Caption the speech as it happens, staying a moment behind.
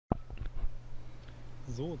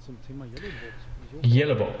So, zum Thema YellowBox.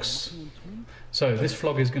 YellowBox. So this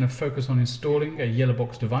vlog is going to focus on installing a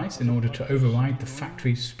YellowBox device in order to override the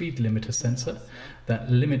factory speed limiter sensor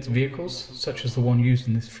that limits vehicles such as the one used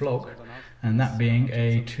in this vlog, and that being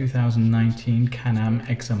a 2019 Can-Am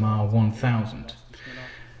XMR 1000.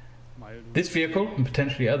 This vehicle, and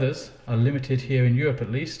potentially others, are limited here in Europe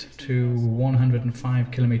at least to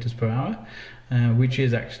 105 kilometers per hour, which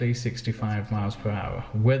is actually 65 miles per hour.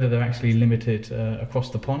 Whether they're actually limited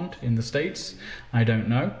across the pond in the States, I don't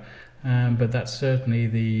know, but that's certainly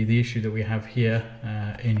the issue that we have here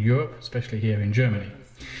in Europe, especially here in Germany.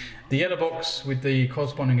 The YellowBox with the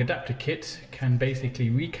corresponding adapter kit can basically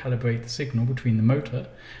recalibrate the signal between the motor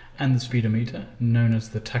and the speedometer, known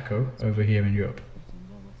as the tacho over here in Europe.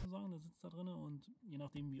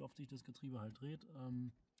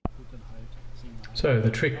 So the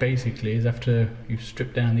trick basically is, after you've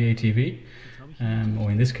stripped down the ATV,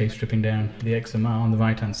 or in this case stripping down the XMR on the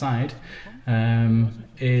right hand side,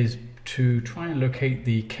 is to try and locate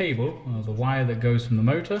the cable, or the wire that goes from the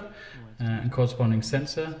motor and corresponding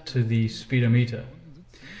sensor to the speedometer.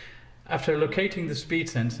 After locating the speed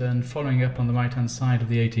sensor and following up on the right hand side of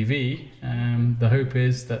the ATV, the hope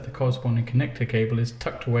is that the corresponding connector cable is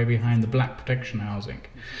tucked away behind the black protection housing.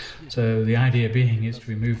 So the idea being is to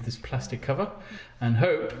remove this plastic cover and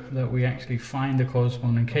hope that we actually find the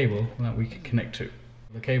corresponding cable that we can connect to.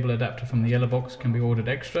 The cable adapter from the YellowBox can be ordered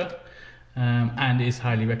extra, and is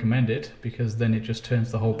highly recommended, because then it just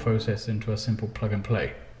turns the whole process into a simple plug and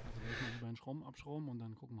play.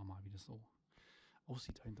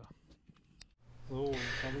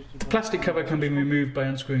 The plastic cover can be removed by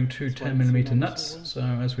unscrewing two 10mm nuts, so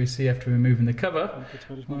as we see after removing the cover,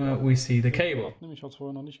 we see the cable. Ich habe es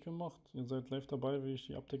vorher noch nicht gemacht. Ihr seid live dabei, wie ich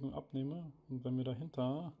die Abdeckung abnehme. Und wenn wir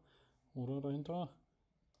dahinter, oder dahinter,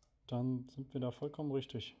 dann sind wir da vollkommen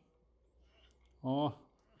richtig. Oh.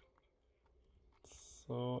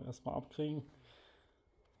 So, erstmal abkriegen.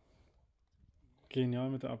 Genial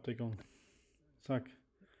mit der Abdeckung. Zack.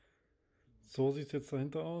 So sieht es jetzt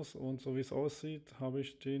dahinter aus, und so wie es aussieht, habe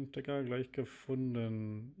ich den Stecker gleich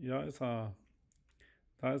gefunden. Ja, ist er.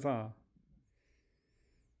 Da ist er.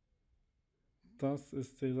 Das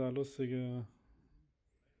ist dieser lustige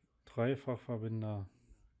Dreifachverbinder.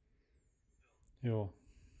 Jo.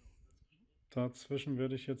 Dazwischen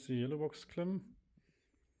werde ich jetzt die YellowBox klemmen.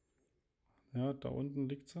 Ja, da unten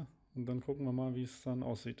liegt sie. Und dann gucken wir mal, wie es dann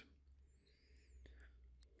aussieht.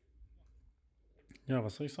 Ja,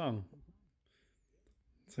 was soll ich sagen?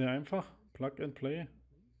 Sehr einfach, Plug and Play,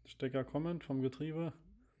 Stecker kommend vom Getriebe,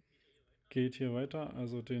 geht hier weiter,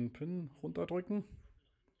 also den Pin runterdrücken,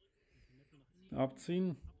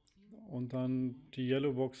 abziehen und dann die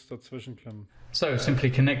YellowBox dazwischen klemmen. So simply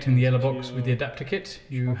connecting the YellowBox with the adapter kit,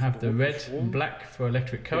 you have the red and black for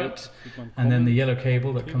electric current, and then the yellow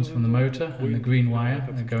cable that comes from the motor and the green wire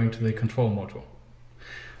going to the control module.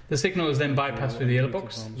 The signal is then bypassed through the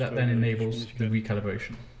YellowBox, that then enables the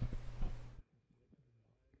recalibration.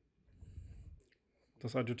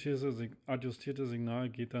 Das adjustierte Signal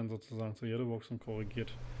geht dann sozusagen zur YellowBox und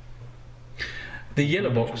korrigiert. The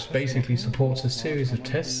YellowBox basically supports a series of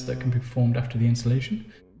tests that can be performed after the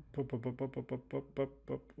installation.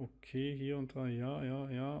 Okay, hier und da,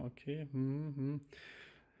 ja, okay.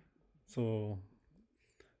 So.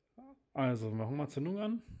 Also, machen wir mal Zündung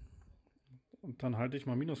an. Und dann halte ich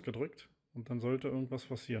mal Minus gedrückt und dann sollte irgendwas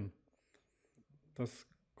passieren. Das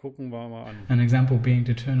gucken wir mal an. An example being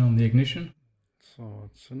to turn on the ignition. So,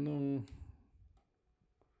 Zündung.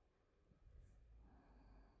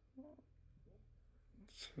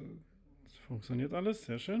 Funktioniert alles,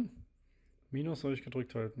 sehr schön. Minus soll ich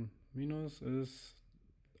gedrückt halten. Minus ist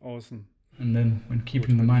außen. And then when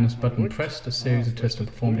keeping the minus button pressed, a series of tests are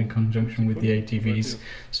performed in conjunction with the ATV's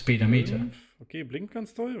speedometer. Okay, blinkt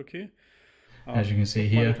ganz toll, okay. As you can see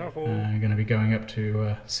here, going to be going up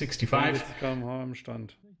to 65 km/h im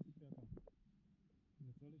Stand.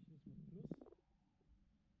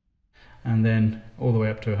 And then all the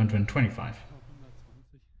way up to 125.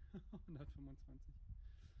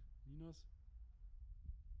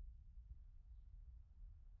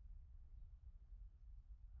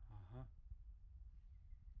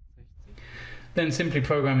 Then simply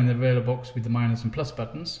programming the YellowBox with the minus and plus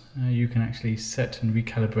buttons, you can actually set and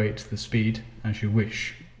recalibrate the speed as you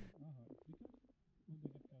wish.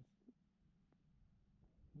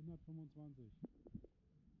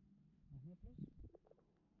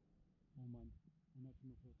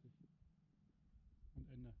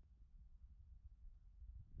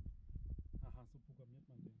 Aha, so programmiert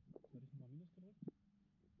man den. Werde ich mal Minus gedrückt?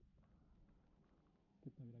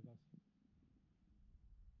 Gibt mal wieder Gas.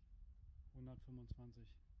 125.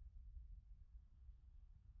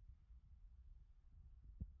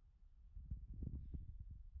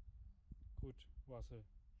 Gut, warte.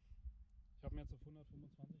 Ich habe mir jetzt auf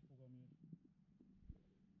 125 programmiert.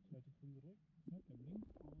 Ich halte grün gedrückt, zack, er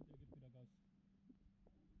blinkt und er gibt wieder Gas.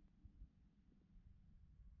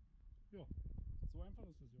 Ja, so einfach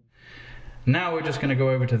ist das, Junge. Now we're just going to go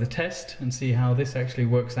over to the test and see how this actually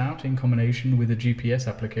works out in combination with a GPS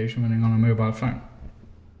application running on a mobile phone.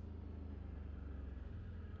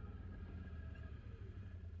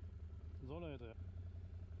 So Leute,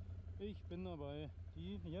 ich bin dabei,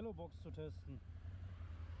 die YellowBox zu testen.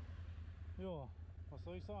 Ja, was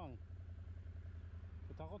soll ich sagen?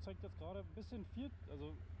 Der Tacho zeigt jetzt gerade ein bisschen viel,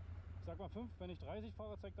 also ich sag mal 5, wenn ich 30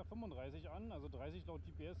 fahre, zeigt er 35 an, also 30 laut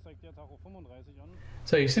GPS zeigt der Tacho 35 an.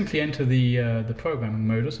 So you simply enter the programming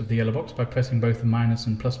modus of the YellowBox by pressing both the minus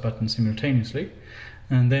and plus buttons simultaneously,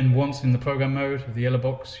 and then once in the program mode of the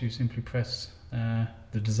YellowBox you simply press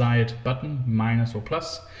the desired button, minus or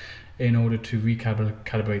plus, in order to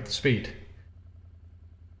recalibrate the speed.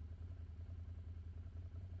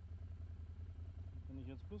 Wenn ich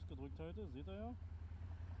jetzt Plus gedrückt halte, seht ihr ja,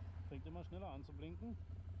 fängt immer schneller an zu blinken.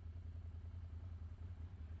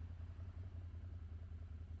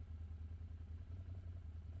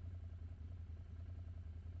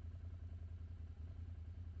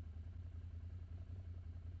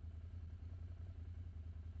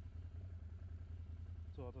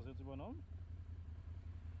 So, hat das jetzt übernommen?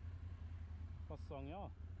 Fast sagen ja.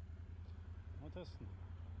 Mal testen.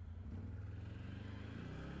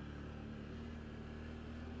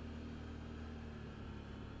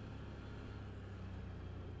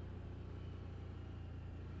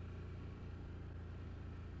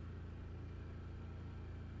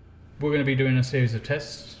 We're going to be doing a series of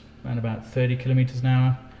tests around about 30 kilometers an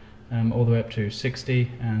hour, all the way up to 60,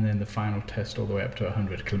 and then the final test all the way up to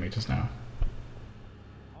 100 kilometers an hour.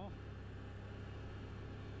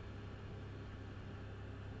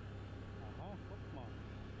 Aha, guck mal.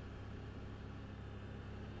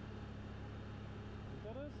 Sieht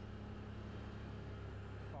ihr das?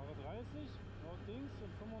 Ich fahre 30 laut links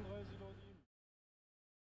und 35 laut ihm.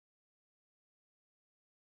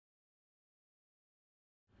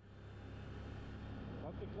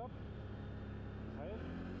 Hat geklappt. Das heißt,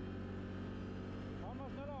 fahren wir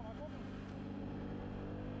schneller, mal gucken.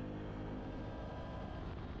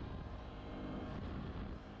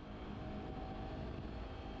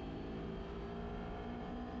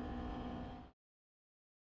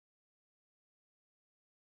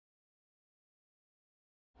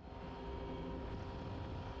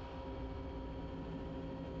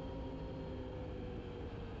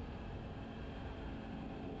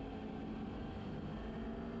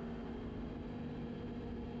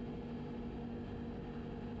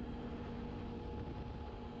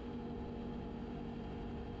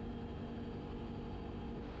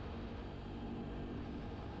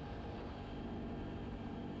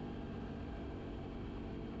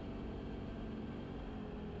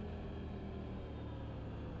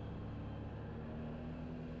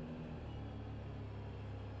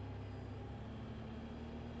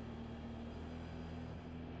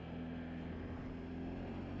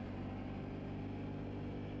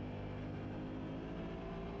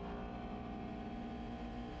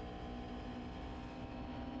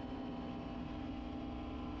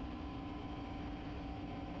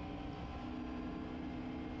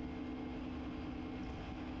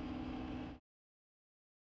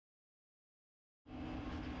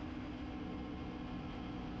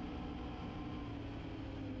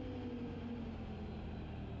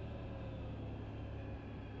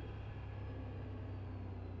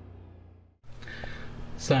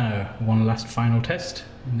 So one last final test,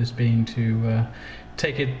 and this being to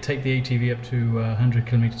take the ATV up to 100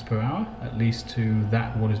 kilometers per hour, at least to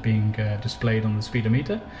that what is being displayed on the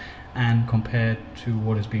speedometer, and compared to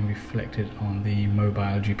what is being reflected on the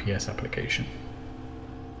mobile GPS application.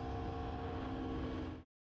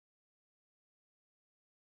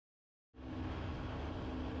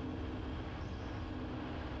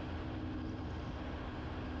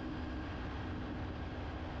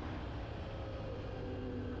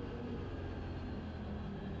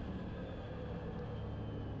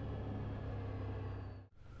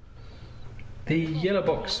 The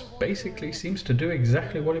YellowBox basically seems to do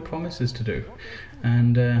exactly what it promises to do,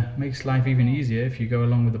 and makes life even easier if you go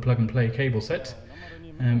along with the plug-and-play cable set.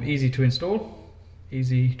 Easy to install,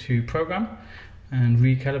 easy to program, and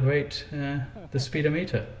recalibrate the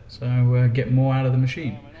speedometer, so get more out of the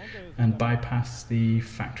machine and bypass the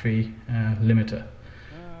factory limiter.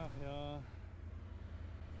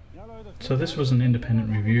 So this was an independent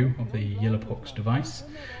review of the YellowBox device.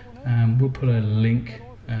 We'll put a link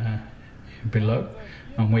below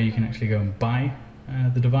on where you can actually go and buy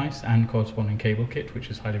the device and corresponding cable kit, which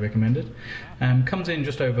is highly recommended. Comes in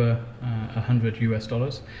just over $100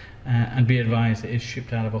 US, and be advised it is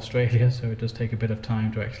shipped out of Australia, so it does take a bit of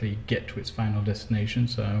time to actually get to its final destination,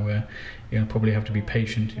 so you'll probably have to be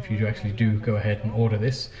patient if you actually do go ahead and order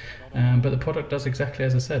this. But the product does exactly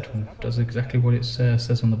as I said, does exactly what it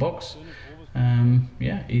says on the box.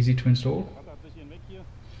 Yeah, easy to install,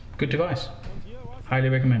 good device, highly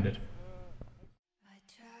recommended.